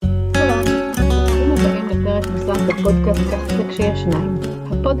לפודקאסט כך זה כשיש שניים,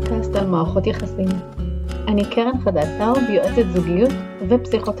 הפודקאסט על מערכות יחסים. אני קרן חדד-טאוב, יועצת זוגיות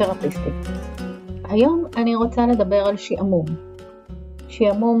ופסיכותרפיסטית. היום אני רוצה לדבר על שיעמום.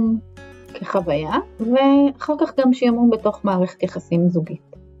 שיעמום כחוויה, ואחר כך גם שיעמום בתוך מערכת יחסים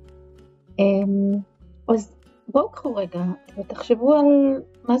זוגית. אז בואו קחו רגע ותחשבו על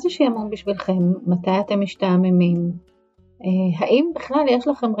מה זה שיעמום בשבילכם, מתי אתם משתעממים, האם בכלל יש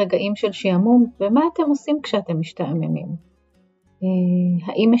לכם רגעים של שיעמום, ומה אתם עושים כשאתם משתעממים?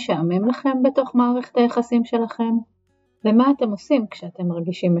 האם משעמם לכם בתוך מערכת היחסים שלכם? ומה אתם עושים כשאתם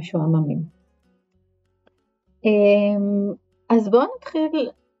מרגישים משועממים? אז בואו נתחיל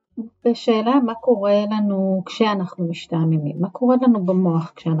בשאלה מה קורה לנו כשאנחנו משתעממים. מה קורה לנו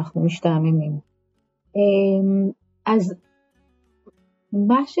במוח כשאנחנו משתעממים? אז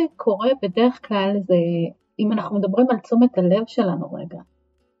מה שקורה בדרך כלל זה, אם אנחנו מדברים על תשומת הלב שלנו רגע,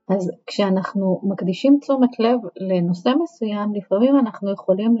 אז כשאנחנו מקדישים תשומת לב לנושא מסוים, לפעמים אנחנו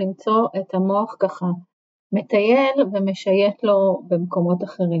יכולים למצוא את המוח ככה מטייל ומשייט לו במקומות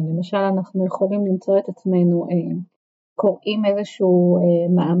אחרים. למשל, אנחנו יכולים למצוא את עצמנו קוראים איזשהו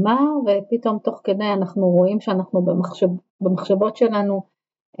מאמר, ופתאום תוך כדי אנחנו רואים שאנחנו במחשבות שלנו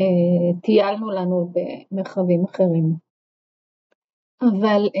טיילנו לנו במרחבים אחרים.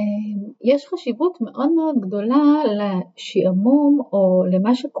 אבל יש חשיבות מאוד מאוד גדולה לשיעמום או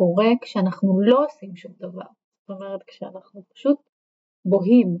למה שקורה כשאנחנו לא עושים שום דבר. זאת אומרת, כשאנחנו פשוט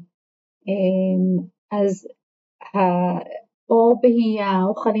בוהים, אז או בהייה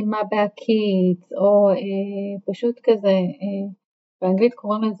או חלימה בהקיץ או פשוט כזה, באנגלית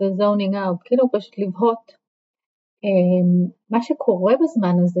קוראים לזה zoning out, כאילו פשוט לבהות. מה שקורה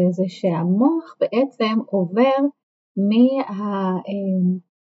בזמן הזה זה שהמוח בעצם עובר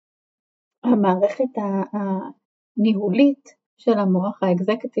מהמערכת הניהולית של המוח,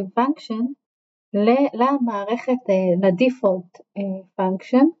 ה-executive function, למערכת, ל-default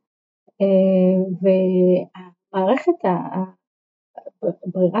function, והמערכת,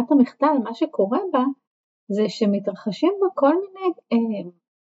 ברירת המחדל, מה שקורה בה, זה שמתרחשים בה כל מיני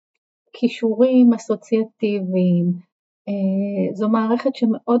קישורים אסוציאטיביים. זו מערכת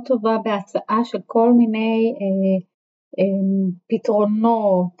שמאוד טובה בהצעה של כל מיני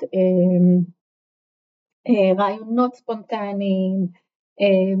פתרונות, רעיונות ספונטניים,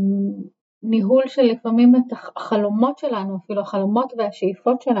 ניהול של לפעמים את החלומות שלנו, אפילו החלומות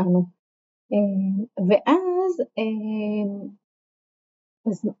והשאיפות שלנו. ואז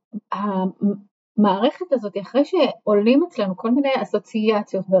המערכת הזאת, אחרי שעולים אצלנו כל מיני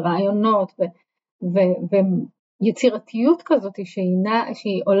אסוציאציות ורעיונות ויצירתיות כזאת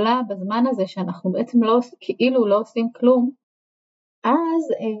שהיא עולה בזמן הזה שאנחנו בעצם כאילו לא עושים כלום,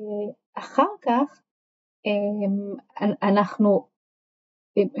 אז אחר כך אנחנו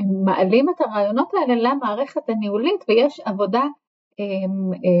מעלים את הרעיונות האלה למערכת הניהולית, ויש עבודה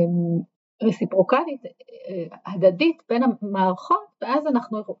רסיפרוקלית, הדדית בין המערכות, ואז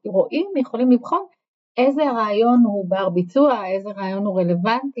אנחנו יכולים לבחון איזה רעיון הוא בר ביצוע, איזה רעיון הוא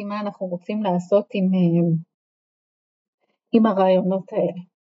רלוונטי, מה אנחנו רוצים לעשות עם הרעיונות האלה.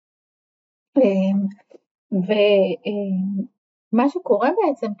 ומה שקורה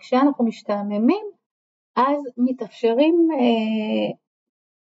בעצם כשאנחנו משתעממים, אז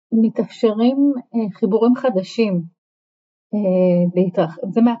מתאפשרים חיבורים חדשים,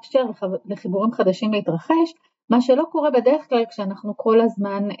 זה מאפשר לחיבורים חדשים להתרחש, מה שלא קורה בדרך כלל כשאנחנו כל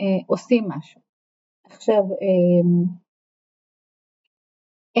הזמן עושים משהו. עכשיו,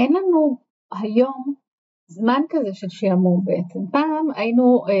 אין לנו היום זמן כזה של שיעמום בעצם. פעם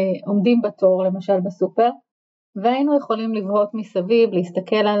היינו עומדים בתור, למשל בסופר, והיינו יכולים לבהות מסביב,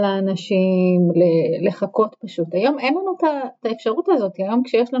 להסתכל על האנשים, לחכות פשוט. היום אין לנו את האפשרות הזאת. היום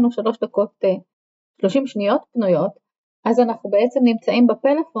כשיש לנו 3 דקות 30 שניות פנויות, אז אנחנו בעצם נמצאים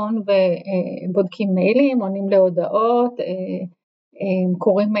בפלאפון ובודקים מיילים, עונים להודעות,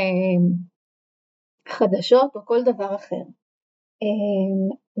 קוראים חדשות או כל דבר אחר.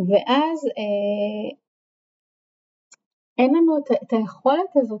 ואז אין לנו את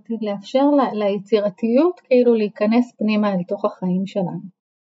היכולת הזאת לאפשר ליצירתיות כאילו להיכנס פנימה אל תוך החיים שלנו.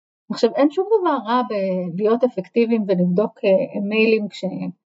 עכשיו, אין שום דבר רע בלהיות אפקטיביים ולבדוק מיילים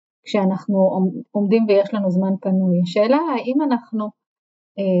כשאנחנו עומדים ויש לנו זמן פנוי. השאלה האם אנחנו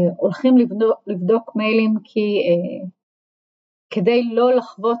הולכים לבדוק מיילים כדי לא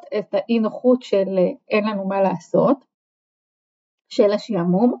לחוות את האי נוחות של אין לנו מה לעשות, של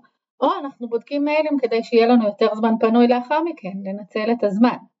השיעמום, או אנחנו בודקים מיילים כדי שיהיה לנו יותר זמן פנוי לאחר מכן, לנצל את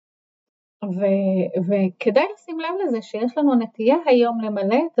הזמן. וכדאי לשים לב לזה שיש לנו נטייה היום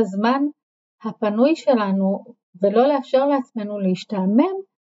למלא את הזמן הפנוי שלנו, ולא לאפשר לעצמנו להשתעמם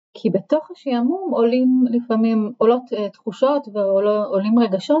כי בתוך השעמום עולות תחושות ועולים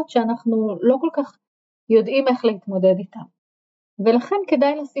רגשות שאנחנו לא כל כך יודעים איך להתמודד איתם. ולכן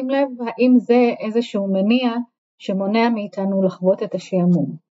כדאי לשים לב האם זה איזשהו מניע שמונע מאיתנו לחוות את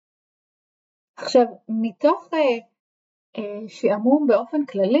השעמום. עכשיו, מתוך שעמום באופן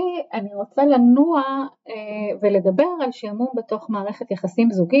כללי, אני רוצה לנוע ולדבר על שעמום בתוך מערכת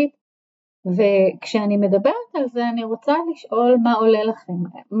יחסים זוגית, וכשאני מדברת על זה אני רוצה לשאול מה עולה לכם,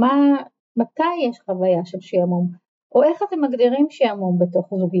 מתי יש חוויה של שעמום, או איך אתם מגדירים שעמום בתוך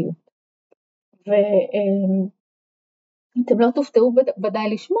זוגיות. ואתם לא תופתעו ודאי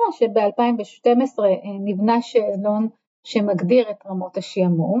לשמוע שב-2012 נבנה שאלון שמגדיר את רמות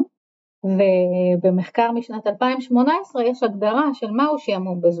השעמום, ובמחקר משנת 2018 יש הגדרה של מהו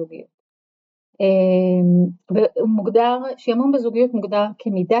שעמום בזוגיות. שעמום בזוגיות מוגדר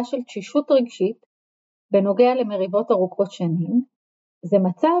כמידה של תשישות רגשית בנוגע למריבות ארוכות שנים. זה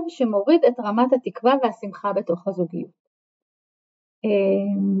מצב שמוריד את רמת התקווה והשמחה בתוך הזוגיות.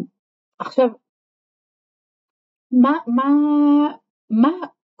 עכשיו, מה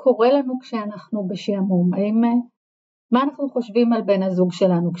קורה לנו כשאנחנו בשעמום? מה אנחנו חושבים על בן הזוג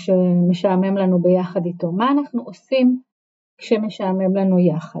שלנו כשמשעמם לנו ביחד איתו? מה אנחנו עושים כשמשעמם לנו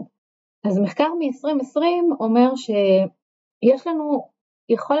יחד? אז מחקר מ-2020 אומר שיש לנו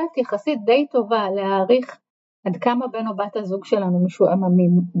יכולת יחסית די טובה להעריך עד כמה בן או בת הזוג שלנו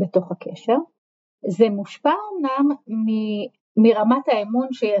משועממים בתוך הקשר. זה מושפע אומנם מרמת האמון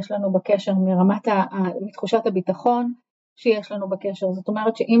שיש לנו בקשר, מתחושת הביטחון שיש לנו בקשר. זאת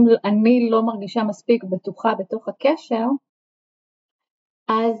אומרת שאם אני לא מרגישה מספיק בטוחה בתוך הקשר,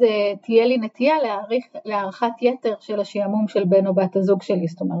 אז תהיה לי נטייה להערכת יתר של השעמום של בן או בת הזוג שלי.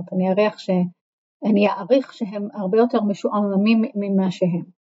 זאת אומרת, אני אעריך שהם הרבה יותר משועממים ממה שהם.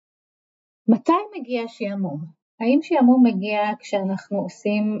 מתי מגיע שעמום? האם שעמום מגיע כשאנחנו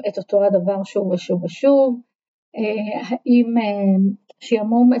עושים את אותו הדבר שוב ושוב ושוב? האם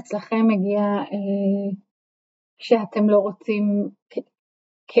שעמום אצלכם מגיע כשאתם לא רוצים,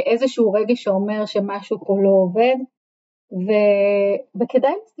 כאיזשהו רגש שאומר שמשהו פה לא עובד?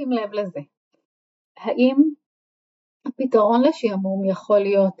 וכדאי לשים לב לזה. האם הפתרון לשעמום יכול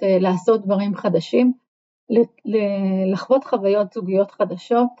להיות לעשות דברים חדשים, לחוות חוויות זוגיות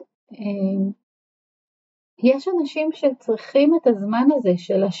חדשות? יש אנשים שצריכים את הזמן הזה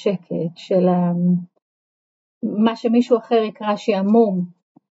של השקט, של מה שמישהו אחר יקרא שעמום,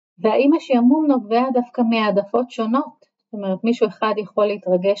 והאם השעמום נובע דווקא מהעדפות שונות? זאת אומרת, מישהו אחד יכול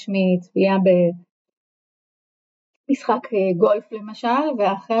להתרגש מצפייה משחק גולף למשל,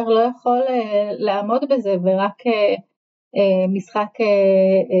 ואחר לא יכול לעמוד בזה, ורק משחק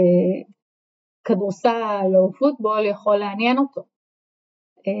כדורסל או פוטבול יכול לעניין אותו.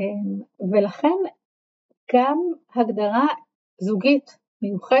 ולכן גם הגדרה זוגית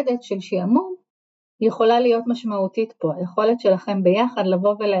מיוחדת של שעמום יכולה להיות משמעותית פה. היכולת שלכם ביחד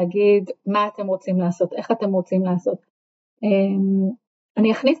לבוא ולהגיד מה אתם רוצים לעשות, איך אתם רוצים לעשות.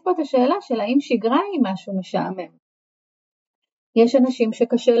 אני אכניס פה את השאלה של האם שגרה היא משהו משעמם. יש אנשים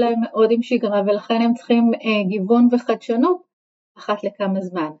שקשה להם מאוד עם שגרה, ולכן הם צריכים גיוון וחדשנות אחת לכמה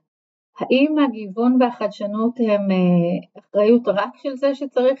זמן. האם הגיוון והחדשנות הם אחריות רק של זה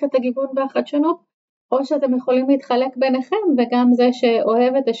שצריך את הגיוון והחדשנות, או שאתם יכולים להתחלק ביניכם, וגם זה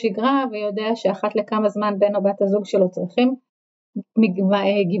שאוהב את השגרה ויודע שאחת לכמה זמן בן או בת הזוג שלו צריכים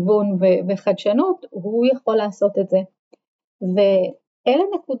גיוון וחדשנות, הוא יכול לעשות את זה. ואלה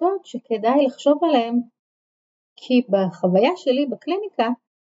נקודות שכדאי לחשוב עליהן, כי בחוויה שלי בקליניקה,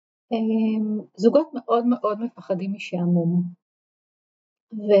 זוגות מאוד מאוד מפחדים משעמום.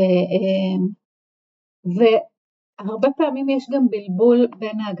 והרבה פעמים יש גם בלבול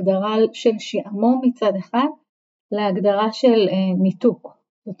בין ההגדרה של שעמום מצד אחד, להגדרה של ניתוק.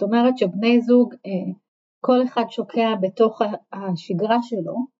 זאת אומרת שבני זוג, כל אחד שוקע בתוך השגרה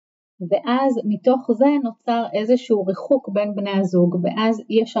שלו, ואז מתוך זה נוצר איזשהו ריחוק בין בני הזוג, ואז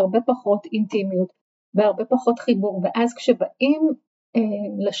יש הרבה פחות אינטימיות, והרבה פחות חיבור, ואז כשבאים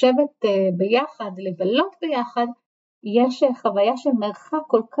לשבת ביחד, לבלות ביחד, יש חוויה של מרחק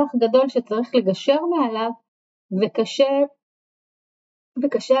כל כך גדול שצריך לגשר מעליו,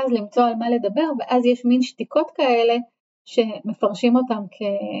 וקשה אז למצוא על מה לדבר, ואז יש מין שתיקות כאלה שמפרשים אותם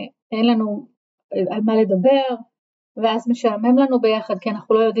כאין לנו על מה לדבר, ואז משעמם לנו ביחד כי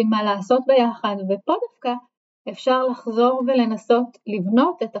אנחנו לא יודעים מה לעשות ביחד. ופה דווקא אפשר לחזור ולנסות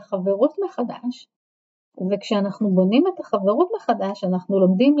לבנות את החברות מחדש, וכשאנחנו בונים את החברות מחדש, אנחנו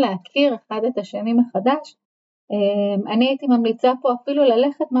לומדים להכיר אחד את השני מחדש. אני הייתי ממליצה פה אפילו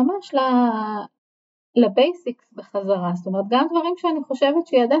ללכת ממש לבייסיקס בחזרה, זאת אומרת גם דברים שאני חושבת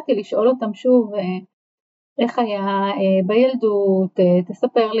שידעתי לשאול אותם שוב, איך היה בילדות,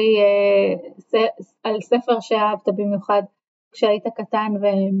 תספר לי על ספר שאהבת במיוחד כשהיית קטן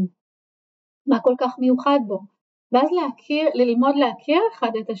ומה כל כך מיוחד בו, ואז ללמוד להכיר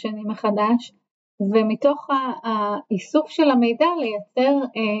אחד את השני מחדש, ומתוך האיסוף של המידע לייצר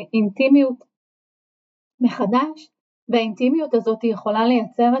אינטימיות מחדש, והאינטימיות הזאת יכולה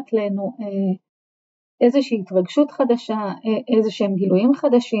לייצר אצלנו איזושהי התרגשות חדשה, איזשהם גילויים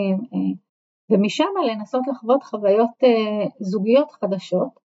חדשים, ומשם לנסות לחוות חוויות זוגיות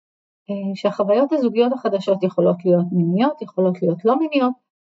חדשות, שהחוויות הזוגיות החדשות יכולות להיות מיניות, יכולות להיות לא מיניות,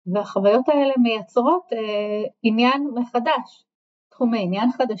 והחוויות האלה מייצרות עניין מחדש, תחומי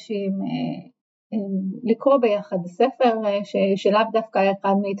עניין חדשים, לקרוא ביחד ספר שלאו דווקא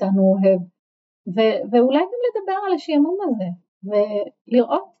אחד מאיתנו אוהב, ואולי גם לדבר על השיעמום הזה,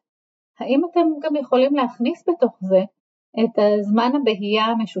 ולראות האם אתם גם יכולים להכניס בתוך זה את הזמן הבהייה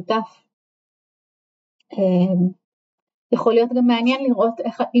המשותף. יכול להיות גם מעניין לראות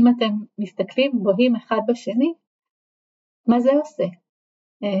איך, אם אתם מסתכלים בוהים אחד בשני, מה זה עושה.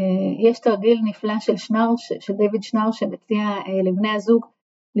 יש תרגיל נפלא של דיוויד שנאר שמציע לבני הזוג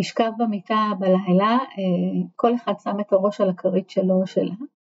לשכב במיטה בלילה, כל אחד שם את הראש על הכרית שלו או שלה,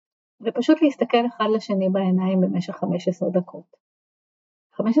 ופשוט להסתכל אחד לשני בעיניים במשך 15 דקות.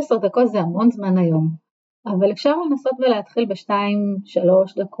 15 דקות זה המון זמן היום, אבל אפשר לנסות ולהתחיל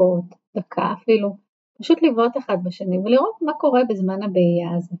ב2-3 דקות, דקה אפילו, פשוט לבעוט אחד בשני ולראות מה קורה בזמן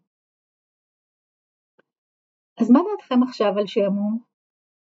הבהייה הזה. אז מה דעתכם עכשיו על שיעמום?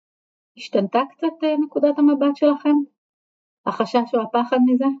 השתנתה קצת נקודת המבט שלכם? החשש או הפחד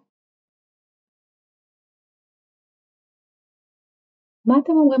מזה? מה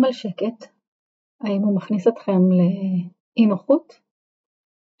אתם אומרים על שקט? האם הוא מכניס אתכם לאי נוחות?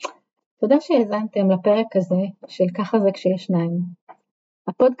 תודה שהאזנתם לפרק הזה של ככה זה כשיש שניים,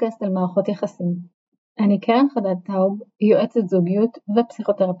 הפודקאסט על מערכות יחסים. אני קרן חדד טאוב, יועצת זוגיות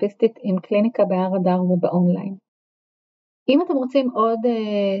ופסיכותרפיסטית עם קליניקה בהר אדר ובאונליין. אם אתם רוצים עוד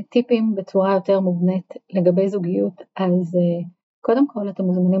טיפים בצורה יותר מובנית לגבי זוגיות, אז קודם כל אתם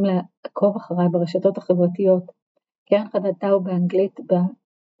מוזמנים לעקוב אחריי ברשתות החברתיות, קרן חדד טאוב באנגלית,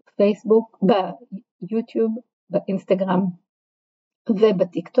 בפייסבוק, ביוטיוב, באינסטגרם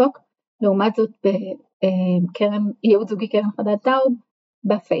ובטיקטוק. לעומת זאת ייעוץ זוגי קרן חדד טאוב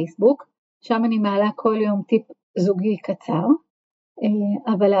בפייסבוק, שם אני מעלה כל יום טיפ זוגי קצר,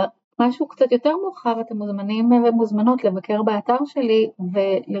 אבל משהו קצת יותר מאוחר אתם מוזמנים ומוזמנות לבקר באתר שלי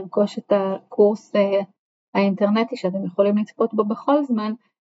ולרכוש את הקורס האינטרנטי שאתם יכולים לצפות בו בכל זמן,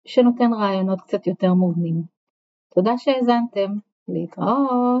 שנותן רעיונות קצת יותר מובנים. תודה שהאזנתם,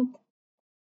 להתראות.